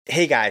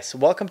Hey guys,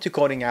 welcome to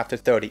Coding After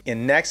 30.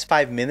 In next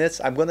 5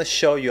 minutes, I'm going to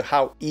show you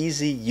how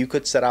easy you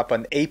could set up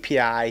an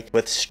API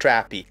with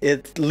Strapi.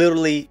 It's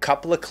literally a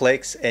couple of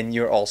clicks and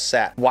you're all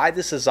set. Why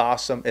this is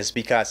awesome is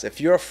because if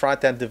you're a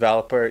front-end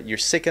developer, you're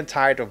sick and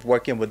tired of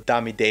working with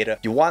dummy data,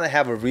 you want to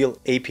have a real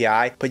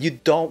API, but you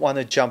don't want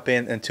to jump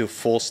into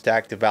full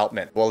stack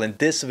development. Well, in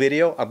this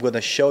video, I'm going to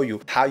show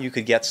you how you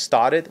could get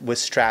started with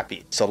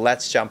Strapi. So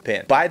let's jump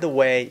in. By the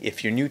way,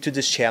 if you're new to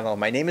this channel,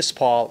 my name is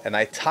Paul and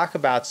I talk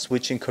about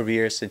switching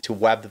careers into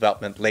web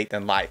development late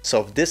in life.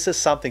 So if this is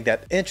something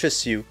that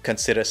interests you,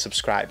 consider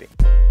subscribing.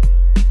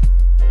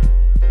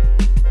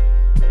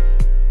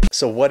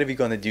 So what are we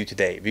going to do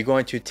today? We're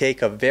going to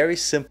take a very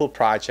simple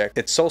project.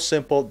 It's so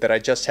simple that I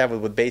just have it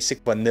with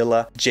basic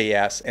vanilla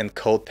JS and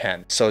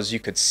CodePen. So as you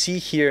could see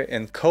here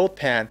in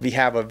CodePen, we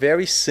have a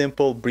very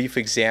simple, brief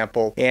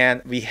example,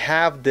 and we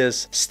have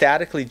this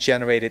statically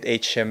generated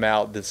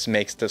HTML that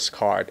makes this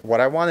card.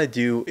 What I want to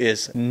do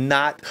is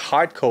not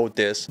hard code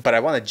this, but I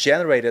want to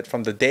generate it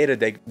from the data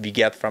that we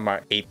get from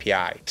our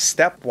API.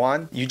 Step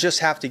one, you just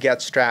have to get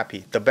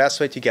Strapi. The best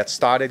way to get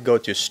started, go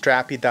to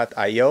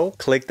strapi.io,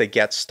 click the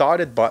Get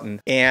Started button,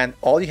 and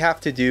all you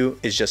have to do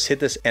is just hit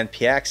this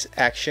npx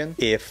action.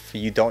 If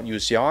you don't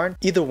use Yarn,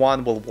 either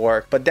one will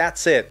work, but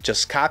that's it.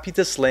 Just copy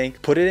this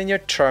link, put it in your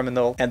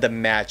terminal, and the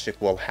magic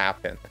will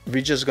happen.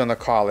 We're just gonna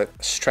call it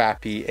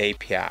Strapi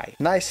API.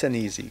 Nice and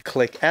easy.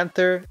 Click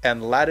enter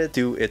and let it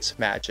do its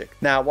magic.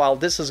 Now, while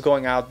this is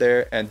going out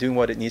there and doing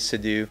what it needs to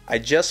do, I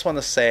just want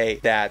to say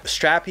that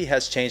Strapi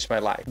has changed my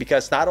life,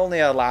 because not only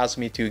allows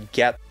me to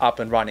get up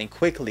and running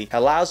quickly, it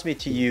allows me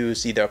to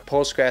use either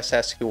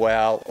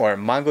PostgreSQL or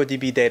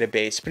MongoDB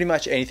database, pretty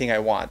much anything I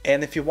want.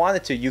 And if you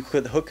wanted to, you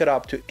could hook it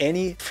up to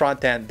any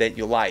front end that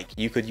you like.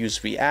 You could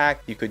use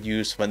React, you could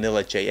use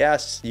vanilla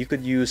JS, you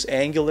could use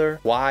Angular.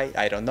 Why?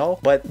 I don't know,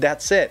 but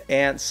that's it.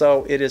 And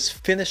so it is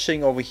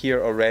finishing over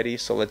here already.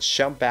 So let's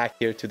jump back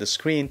here to the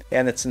screen,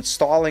 and it's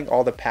installing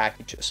all the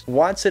packages.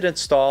 Once it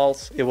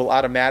installs, it will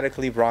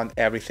automatically run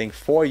everything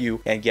for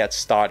you and get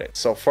started.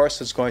 So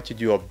first it's going to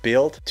do a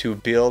build to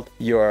build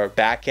your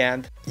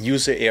backend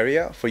user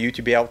area for you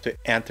to be able to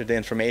enter the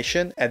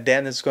information, and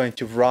then it's going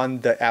to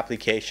run the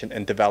application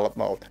in develop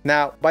mode.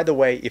 Now, by the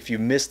way, if you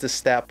missed this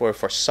step or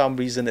for some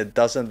reason it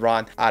doesn't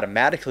run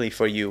automatically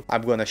for you,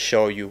 I'm going to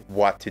show you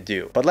what to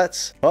do. But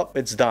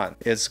it's done.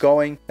 It's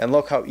going, and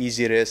look how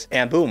easy it is,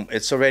 and boom,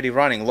 it's already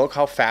running. Look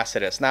how fast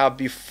it is. Now,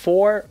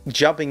 before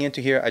jumping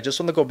into here, I just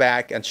want to go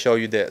back and show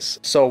you this.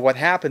 So what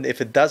happened if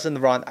it doesn't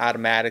run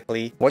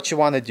automatically? What you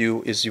want to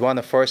do is you want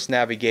to first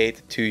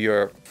navigate to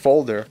your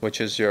folder,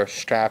 which is your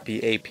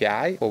Strapi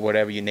API or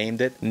whatever you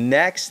named it.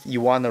 Next,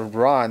 you want to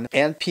run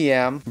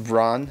npm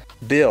run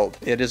build.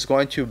 It is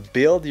going to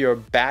build your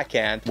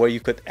backend where you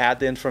could add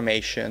the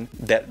information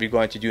that we're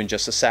going to do in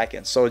just a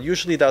second. So it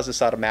usually does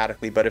this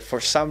automatically, but if for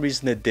some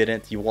reason it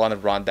didn't, you want to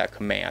run that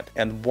command.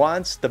 And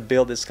once the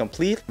build is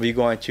complete, we're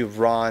going to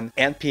run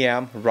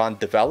npm run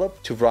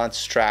develop to run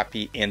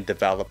Strapi in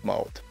develop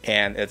mode.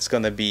 And it's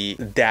going to be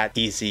that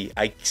easy.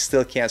 I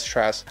still can't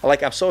stress.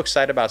 I'm so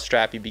excited about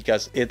Strapi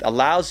because it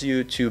allows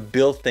you to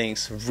build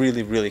things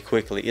really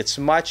quickly. It's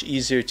much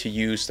easier to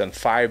use than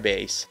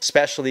Firebase,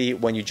 especially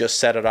when you just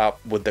set it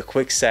up with the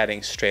quick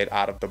settings straight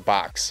out of the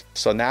box.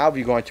 So now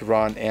we're going to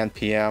run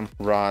npm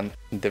run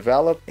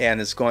develop, and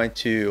it's going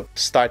to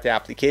start the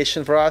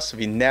application for us.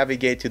 We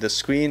navigate to the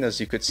screen as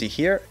you could see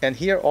here, and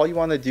here all you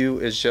want to do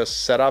is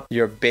just set up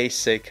your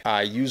basic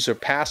user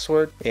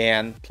password,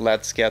 and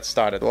let's get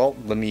started. Well,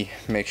 let me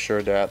make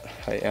sure that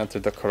I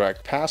entered the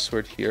correct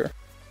password here.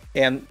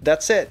 And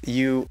that's it.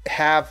 You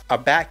have a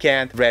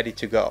backend ready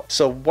to go.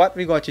 So what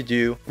we're going to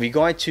do, we're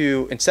going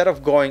to, instead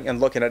of going and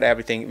looking at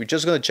everything, we're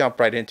just going to jump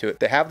right into it.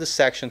 They have this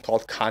section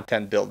called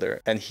Content Builder.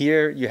 And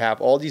here you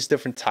have all these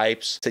different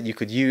types that you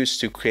could use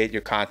to create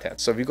your content.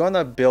 So we're going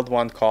to build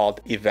one called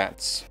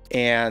Events.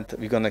 And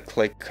we're going to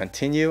click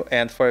Continue.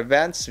 And for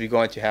events, we're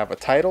going to have a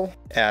title,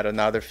 add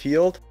another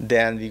field.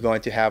 Then we're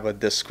going to have a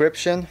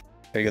description.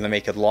 We're going to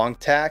make it long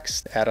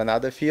text, add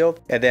another field,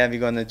 and then we're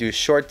going to do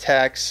short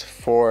text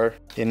for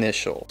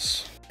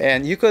initials.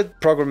 And you could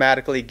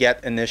programmatically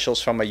get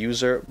initials from a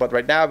user, but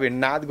right now we're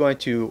not going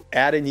to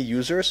add any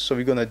users, so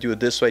we're going to do it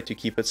this way to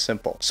keep it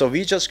simple. So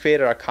we just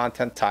created our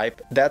content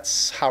type.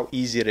 That's how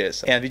easy it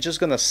is. And we're just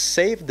going to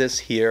save this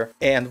here.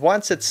 And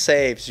once it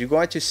saves, you're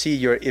going to see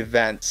your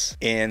events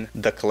in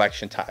the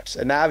collection types.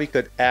 And now we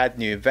could add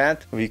new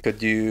event. We could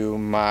do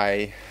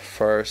my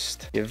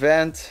first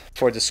event.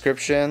 For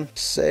description,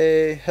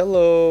 say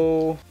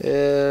hello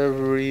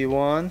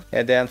everyone.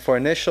 And then for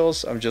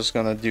initials, I'm just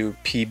gonna do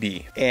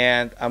PB.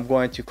 And I'm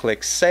going to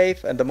click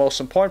save, and the most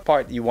important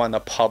part, you want to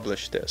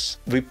publish this.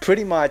 We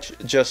pretty much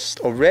just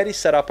already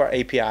set up our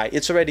API.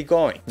 It's already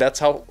going. That's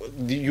how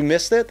you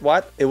missed it.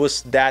 What? It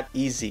was that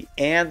easy.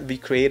 And we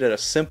created a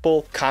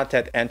simple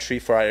content entry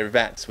for our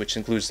events, which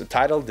includes the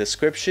title,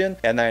 description,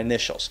 and our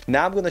initials.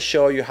 Now I'm going to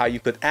show you how you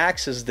could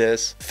access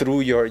this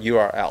through your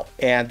URL.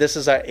 And this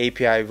is our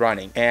API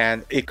running,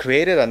 and it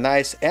created a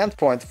nice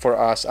endpoint for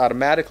us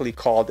automatically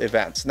called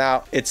events.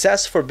 Now it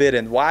says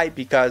forbidden. Why?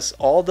 Because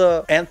all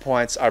the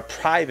endpoints are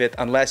private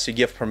unless you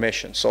give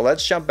permission. So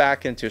let's jump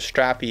back into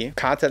Strapi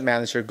Content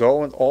Manager,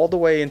 going all the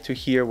way into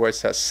here where it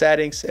says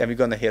settings, and we're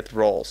going to hit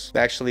roles.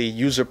 Actually,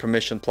 user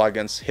permission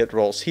plugins, hit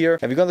roles here,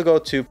 and we're going to go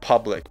to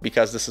public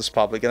because this is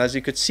public. And as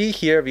you could see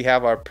here, we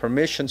have our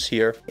permissions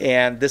here,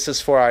 and this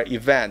is for our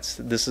events.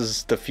 This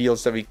is the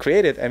fields that we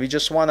created, and we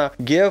just want to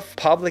give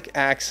public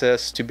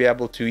access to be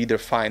able to either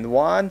find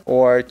one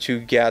or to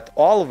get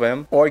all of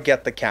them or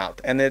get the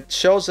count. And it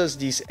shows us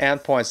these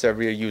endpoints that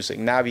we're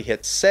using. Now we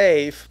hit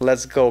save.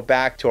 Let's go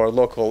back to our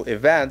local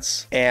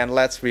events and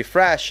let's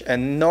refresh,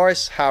 and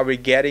notice how we're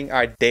getting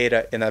our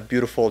data in a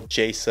beautiful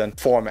JSON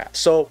format.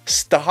 So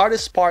the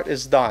hardest part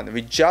is done.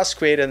 We just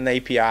created an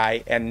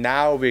API, and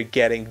now we're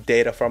getting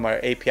data from our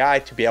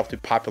API to be able to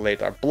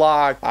populate our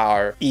blog,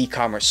 our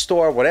e-commerce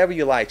store, whatever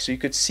you like. So you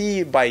could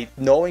see by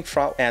knowing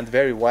front end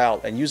very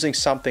well and using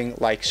something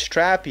like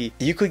Strapi,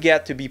 you could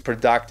get to be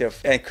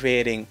productive and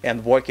creating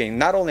and working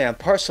not only on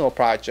personal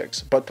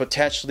projects, but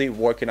potentially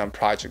working on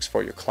projects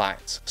for your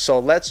clients. So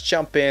let's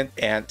jump in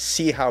and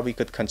see how we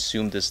could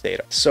consume this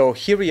data. So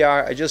here we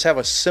are. I just have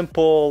a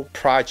simple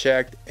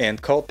project in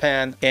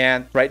CodePen,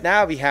 and right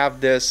now we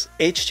have this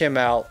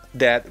HTML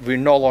that we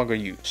no longer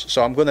use.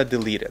 So I'm going to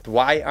delete it.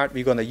 Why aren't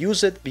we going to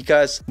use it?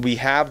 Because we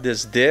have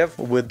this div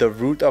with the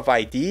root of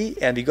ID,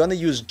 and we're going to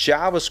use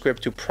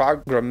JavaScript to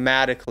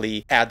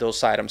programmatically add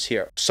those items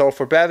here. So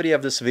for brevity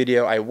of this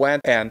video, I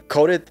went and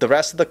coded the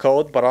rest of the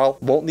code, but I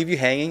won't leave you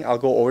hanging. I'll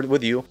go over it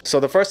with you.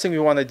 So the first thing we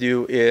want to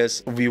do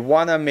is we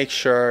want to make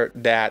sure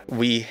that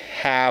we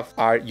have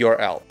our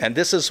URL, and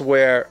this is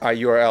where our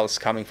URL is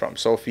coming from.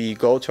 So if we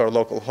go to our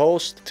local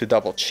host to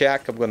double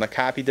check, I'm going to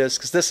copy this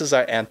because this is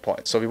our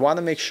endpoint. So we want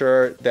to make sure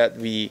that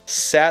we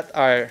set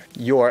our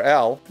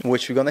URL,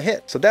 which we're going to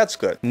hit. So that's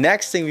good.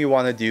 Next thing we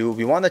want to do,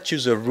 we want to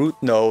choose a root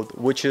node,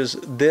 which is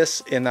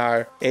this in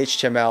our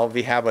HTML.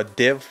 We have a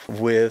div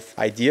with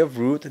ID of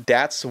root.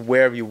 That's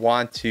where we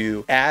want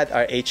to add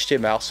our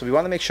HTML. So we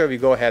want to make sure we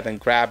go ahead and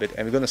grab it,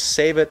 and we're going to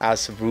save it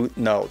as root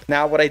node.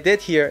 Now what I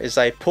did here is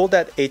I pulled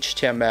that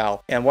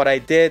HTML, and what I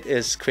did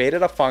is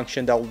created a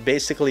function that will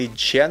basically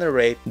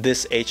generate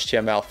this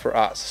HTML for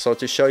us. So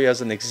to show you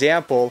as an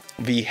example,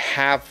 we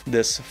have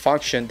this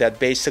function that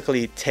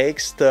basically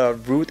takes the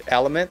root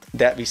element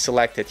that we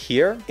selected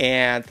here,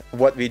 and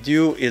what we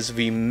do is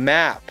we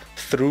map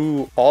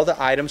through all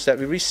the items that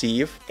we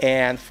receive,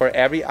 and for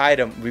every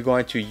item we're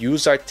going to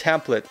use our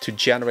template to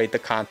generate the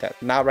content.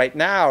 Now right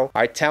now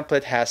our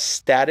template has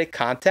static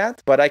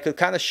content, but I could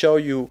kind of show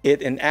you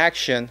it in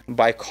action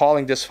by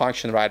calling this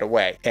function right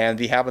away, and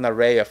we have an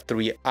array of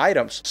 3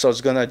 items, so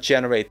it's going to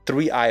generate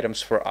 3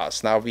 items for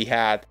us. Now we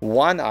had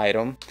 1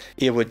 item,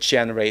 it would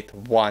generate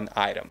 1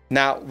 item.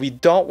 Now we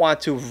don't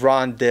want to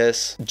run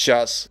this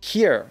just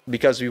here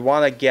because we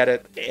want to get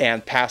it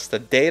and pass the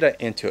data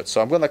into it.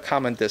 So I'm going to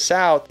comment this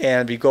out,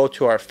 and we go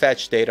to our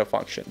fetch data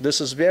function.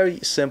 This is very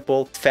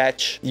simple,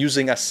 fetch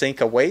using async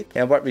await,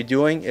 and what we're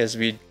doing is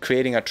we're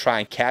creating a try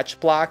and catch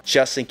block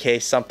just in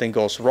case something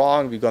goes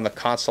wrong. We're going to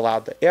console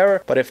out the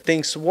error, but if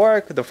things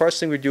work, the first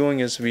thing we're doing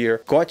is we're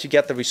going to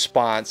get the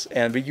response,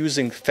 and we're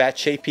using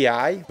fetch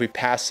API. We're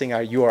passing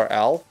our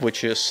URL,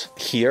 which is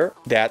here,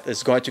 that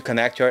is going to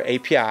connect to our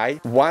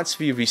API. Once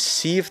we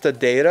receive the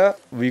data,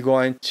 we're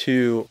going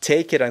to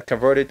take it and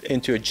convert it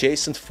into a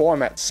JSON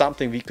format,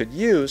 something we could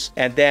use,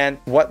 and then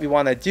what we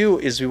want to do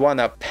is we want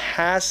to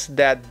pass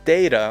that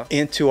data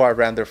into our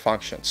render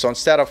function. So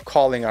instead of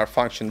calling our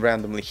function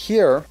randomly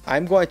here,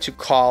 I'm going to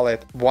call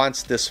it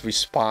once this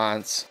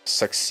response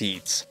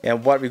succeeds.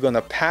 And what we're going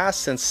to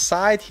pass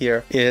inside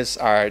here is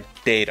our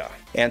data.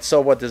 And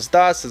so what this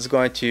does is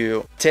going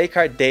to take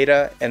our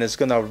data and it's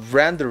going to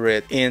render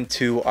it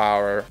into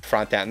our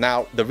front end.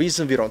 Now, the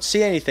reason we don't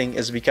see anything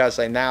is because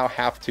I now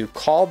have to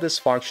call this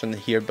function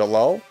here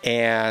below,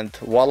 and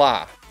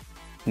voila.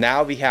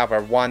 Now we have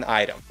our 1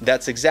 item.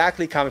 That's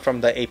exactly coming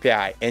from the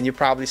API. And you're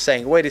probably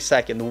saying, wait a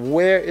second,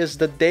 where is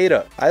the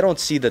data? I don't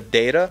see the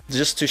data.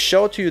 Just to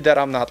show to you that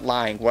I'm not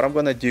lying, what I'm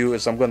going to do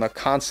is I'm going to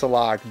console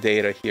log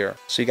data here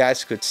so you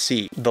guys could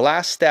see. The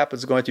last step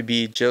is going to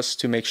be just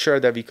to make sure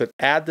that we could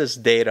add this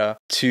data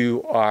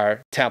to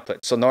our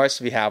template. So notice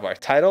we have our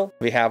title,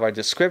 we have our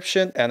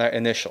description, and our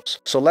initials.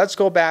 So let's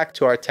go back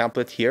to our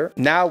template here.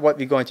 Now what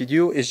we're going to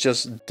do is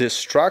just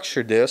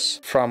destructure this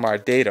from our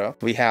data.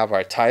 We have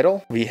our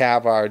title, we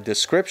have our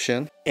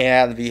description,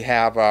 and we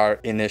have our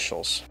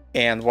initials.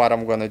 And what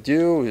I'm going to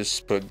do is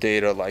put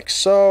data like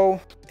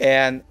so.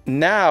 And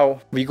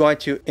now we're going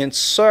to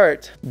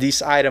insert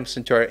these items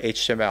into our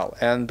HTML.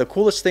 And the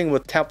coolest thing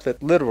with template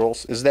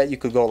literals is that you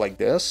could go like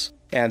this.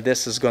 and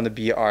this is going to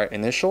be our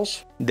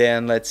initials.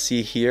 Then let's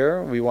see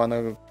here, we want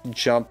to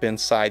jump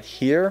inside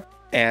here.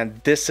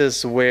 And this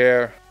is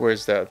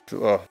where's that?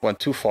 Went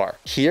too far.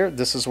 Here,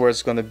 this is where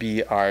it's going to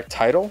be our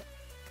title.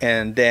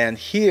 And then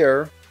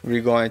here,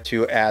 we're going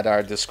to add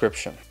our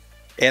description.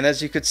 And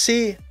as you could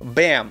see,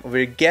 bam,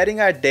 we're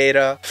getting our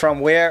data from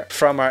where?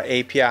 From our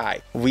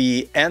API.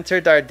 We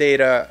entered our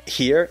data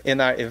here in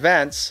our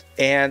events,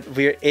 and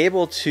we're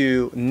able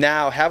to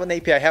now have an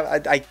API.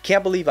 I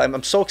can't believe,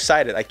 I'm so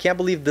excited. I can't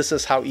believe this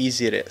is how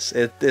easy it is.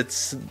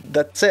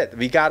 That's it.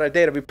 We got our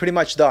data. We're pretty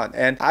much done.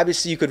 And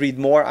obviously you could read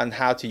more on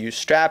how to use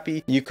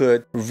Strapi. You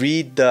could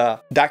read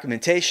the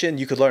documentation.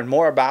 You could learn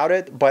more about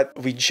it. But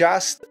I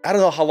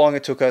don't know how long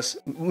it took us.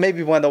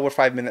 Maybe went over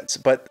 5 minutes,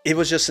 but it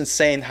was just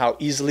insane how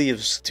easily it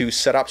was to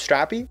set up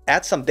Strapi,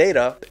 add some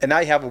data, and now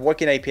you have a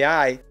working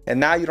API. And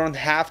now you don't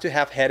have to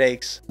have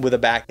headaches with a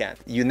backend.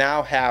 You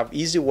now have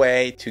easy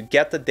way to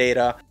get the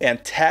data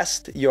and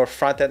test your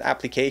front-end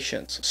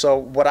applications. So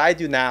what I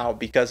do now,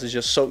 because it's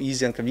just so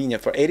easy and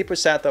convenient, for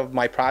 80% of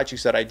my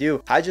projects that I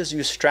do, I just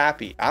use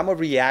Strapi. I'm a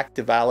React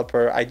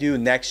developer. I do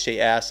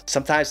Next.js.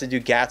 Sometimes I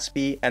do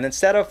Gatsby. And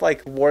instead of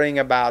like worrying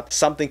about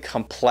something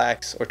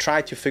complex or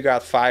trying to figure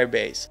out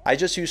Firebase, I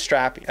just use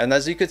Strapi. And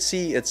as you could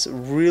see, it's a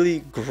really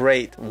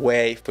great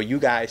way for you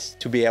guys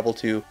to be able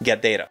to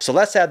get data. So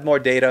let's add more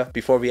data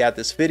before we add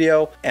this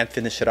video and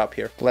finish it up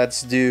here.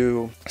 Let's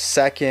do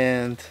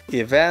second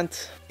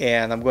event,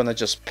 and I'm gonna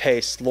just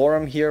paste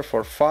lorem here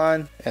for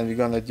fun, and we're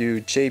gonna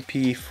do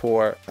JP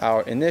for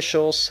our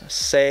initials,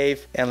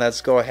 save, and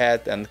let's go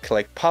ahead and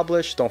click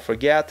publish. Don't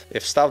forget,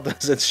 if stuff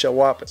doesn't show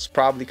up, it's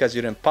probably because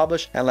you didn't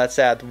publish. And let's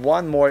add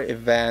one more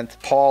event.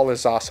 Paul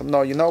is awesome.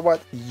 No, you know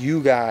what?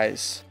 You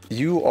guys,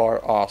 you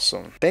are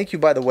awesome. Thank you,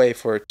 by the way,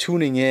 for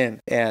tuning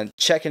in and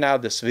checking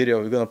out this video.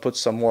 We're gonna put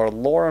some more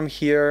lorem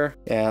here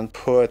and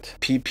put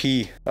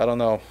PP. I don't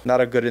know,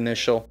 not a good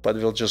initial, but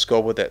we'll just go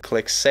with it.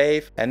 Click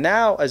save. And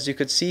now, as you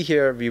could see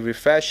here, we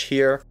refresh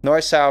here.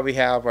 Notice how we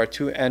have our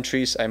 2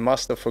 entries. I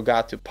must have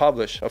forgot to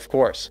publish, of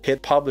course.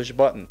 Hit publish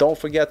button. Don't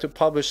forget to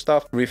publish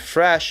stuff.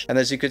 Refresh. And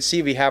as you could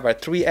see, we have our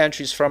 3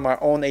 entries from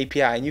our own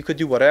API. And you could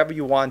do whatever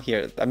you want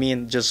here. I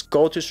mean, just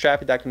go to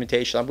Strapi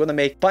documentation. I'm gonna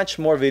make a bunch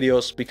more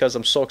videos because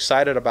I'm so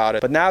excited about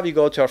it. But now we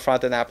go to our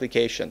front-end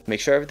application.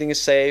 Make sure everything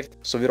is saved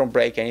so we don't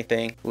break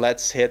anything.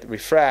 Let's hit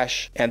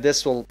refresh, and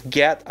this will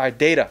get our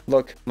data.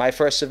 Look, my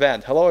first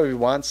event. Hello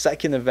everyone.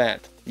 Second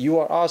event. You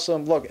are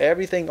awesome. Look,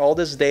 everything, all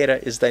this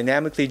data is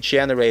dynamically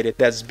generated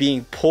that's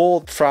being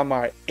pulled from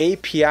our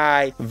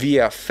API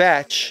via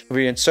fetch.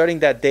 We're inserting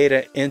that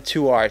data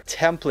into our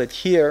template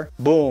here,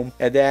 boom,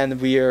 and then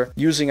we're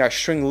using our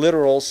string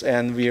literals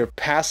and we're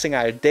passing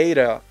our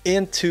data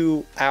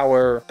into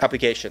our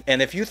application. And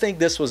if you think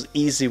this was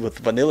easy with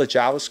vanilla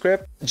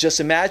JavaScript, just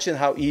imagine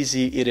how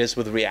easy it is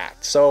with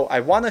React. So I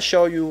want to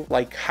show you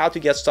like how to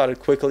get started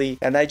quickly,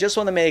 and I just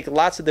want to make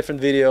lots of different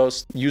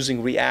videos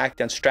using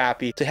React and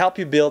Strapi to help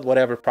you build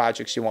whatever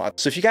projects you want.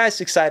 So if you guys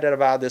are excited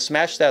about this,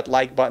 smash that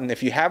like button.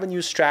 If you haven't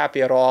used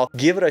Strapi at all,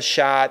 give it a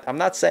shot. I'm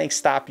not saying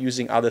stop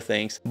using other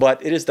things,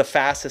 but it is the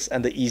fastest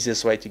and the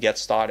easiest way to get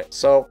started.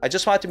 So I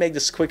just wanted to make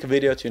this quick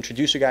video to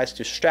introduce you guys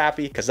to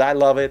Strapi because I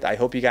love it. I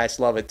hope you guys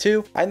love it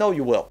too. I know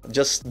you will.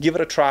 Just give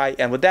it a try.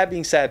 And with that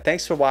being said,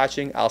 thanks for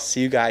watching. I'll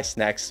see you guys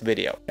next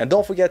video. And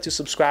don't forget to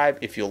subscribe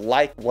if you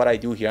like what I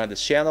do here on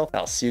this channel.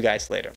 I'll see you guys later.